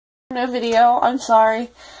No video, I'm sorry.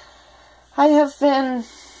 I have been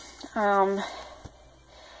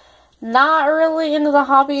not really into the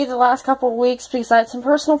hobby the last couple of weeks because I had some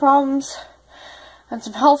personal problems and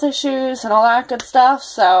some health issues and all that good stuff,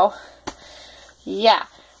 so yeah.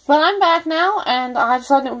 But I'm back now and I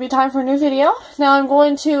decided it would be time for a new video. Now I'm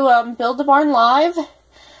going to build the barn live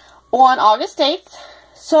on August 8th,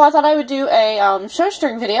 so I thought I would do a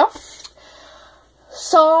Showstring video.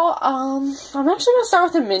 So, I'm actually going to start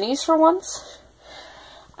with the minis for once.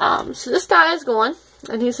 So this guy is going,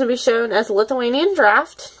 and he's going to be shown as a Lithuanian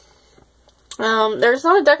draft. There's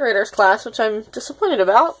not a decorator's class, which I'm disappointed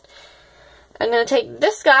about. I'm going to take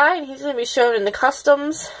this guy, and he's going to be shown in the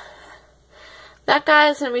customs. That guy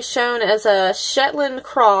is going to be shown as a Shetland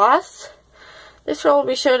cross. This girl will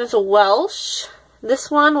be shown as a Welsh. This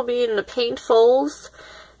one will be in the paint folds.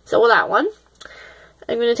 So that one.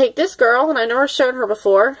 I'm going to take this girl, and I've never shown her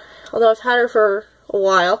before, although I've had her for a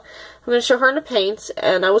while. I'm going to show her in the paints,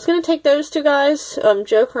 and I was going to take those two guys,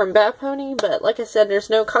 Joker and Bat Pony, but like I said, there's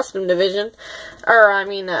no custom division, or I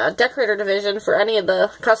mean decorator division for any of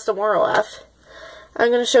the custom or OF. I'm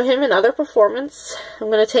going to show him in other performance. I'm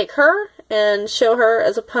going to take her and show her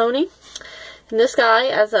as a pony, and this guy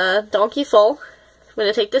as a donkey full. I'm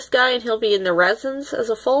going to take this guy, and he'll be in the resins as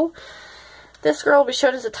a full. This girl will be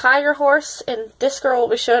shown as a tiger horse, and this girl will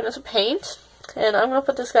be shown as a paint. And I'm going to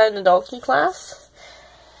put this guy in the donkey class.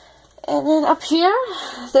 And then up here,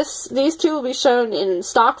 these two will be shown in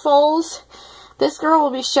stock folds. This girl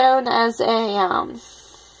will be shown as a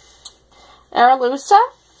Aerolusa.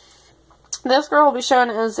 This girl will be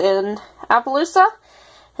shown as an Appaloosa.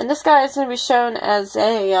 And this guy is going to be shown as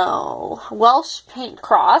a Welsh paint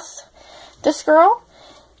cross. This girl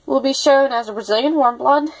will be shown as a Brazilian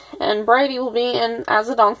warmblood, and Brady will be in as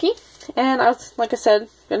a donkey. And I was, like I said,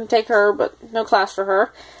 going to take her, but no class for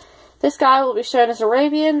her. This guy will be shown as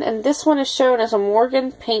Arabian, and this one is shown as a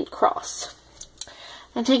Morgan paint cross.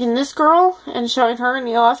 I'm taking this girl and showing her in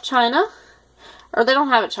the OF China. Or they don't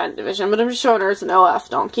have a China division, but I'm just showing her as an OF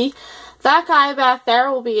donkey. That guy back there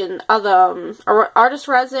will be in the Artist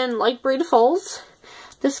Resin Light Breed Foals.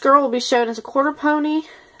 This girl will be shown as a quarter pony.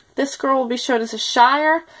 This girl will be shown as a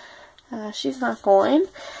Shire. She's not going.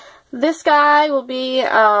 This guy will be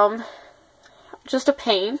just a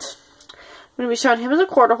paint. I'm going to be showing him as a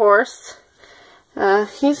quarter horse.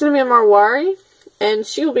 He's going to be a Marwari. And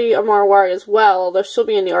she will be a Marwari as well, although she'll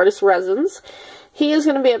be in the Artist Resins. He is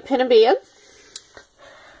going to be a Pinabian.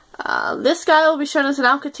 This guy will be shown as an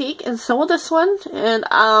Alcatique, and so will this one. And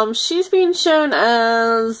she's being shown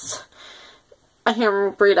as... I can't remember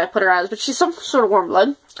what breed I put her as, but she's some sort of warm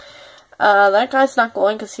blood. That guy's not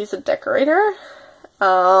going because he's a decorator.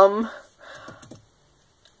 I'm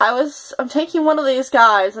taking one of these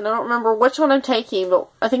guys, and I don't remember which one I'm taking, but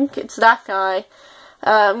I think it's that guy.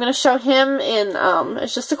 I'm going to show him in,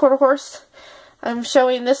 it's just a quarter horse. I'm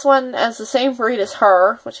showing this one as the same breed as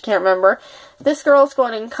her, which I can't remember. This girl is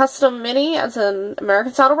going in custom mini as an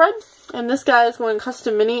American saddlebred, and this guy is going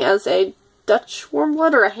custom mini as a Dutch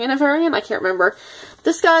warmblood or a Hanoverian, I can't remember.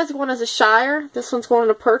 This guy is going as a Shire. This one's going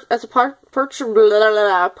as a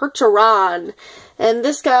Percheron. And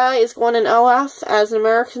this guy is going in OF as an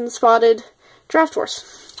American spotted draft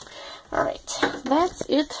horse. Alright, that's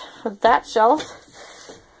it for that shelf.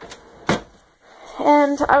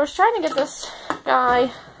 And I was trying to get this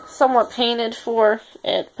guy somewhat painted for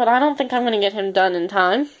it, but I don't think I'm going to get him done in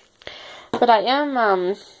time. But I am,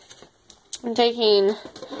 I'm taking...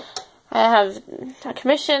 I have a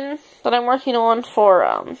commission that I'm working on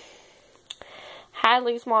for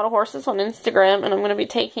Hadley's Model Horses on Instagram, and I'm going to be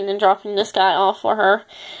taking and dropping this guy off for her.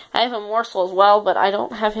 I have a morsel as well, but I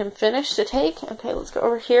don't have him finished to take. Okay, let's go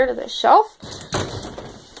over here to this shelf.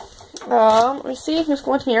 Let me see who's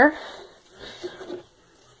going here.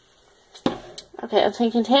 Okay, I'm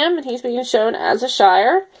taking him, and he's being shown as a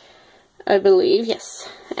Shire, I believe, yes.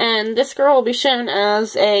 And this girl will be shown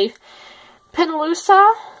as a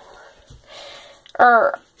Penalusa.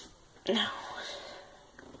 No.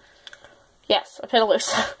 Yes, a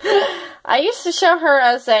Penalusa. I used to show her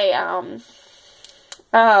as a, I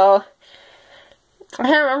can't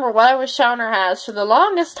remember what I was showing her as for the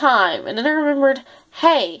longest time, and then I remembered,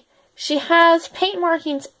 hey, she has paint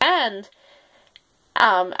markings and,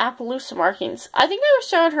 Appaloosa markings. I think I was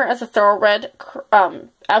showing her as a thoroughbred,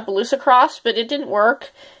 Appaloosa cross, but it didn't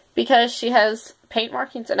work because she has paint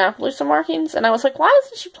markings and Appaloosa markings, and I was like, why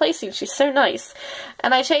isn't she placing? She's so nice.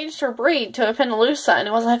 And I changed her breed to a Penalusa, and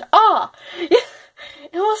it was like, oh! It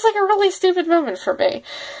was like a really stupid moment for me.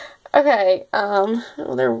 Okay, oh,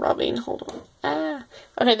 they're rubbing, hold on.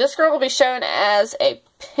 Okay, this girl will be shown as a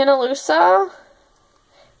Penalusa,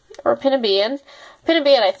 or a Pinabian.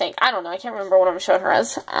 Pinnabean, I think. I don't know. I can't remember what I'm showing her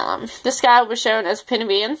as. This guy was shown as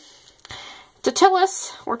Pinnabean.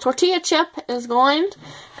 Tortillas, or Tortilla Chip, is going,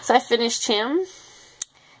 because I finished him.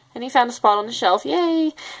 And he found a spot on the shelf.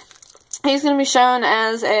 Yay! He's going to be shown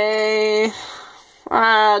as a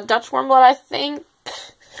Dutch Warmblood, I think.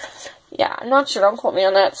 Yeah, I'm not sure. Don't quote me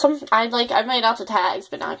on that. I made out the tags,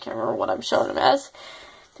 but now I can't remember what I'm showing him as.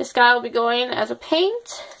 This guy will be going as a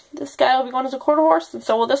paint. This guy will be going as a quarter horse, and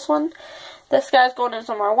so will this one. This guy's going as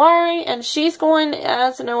a Marwari, and she's going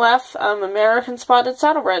as an OF American Spotted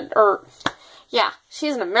Saddlebred. Yeah,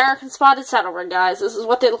 she's an American Spotted Saddlebred, guys. This is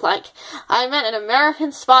what they look like. I meant an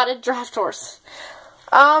American Spotted Draft Horse.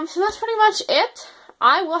 So that's pretty much it.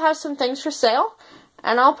 I will have some things for sale.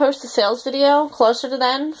 And I'll post a sales video closer to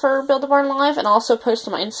then for Build-A-Barn Live, and also post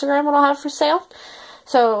on my Instagram what I'll have for sale.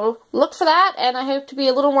 So look for that, and I hope to be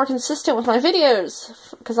a little more consistent with my videos,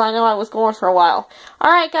 because I know I was going for a while.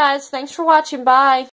 Alright guys, thanks for watching, bye!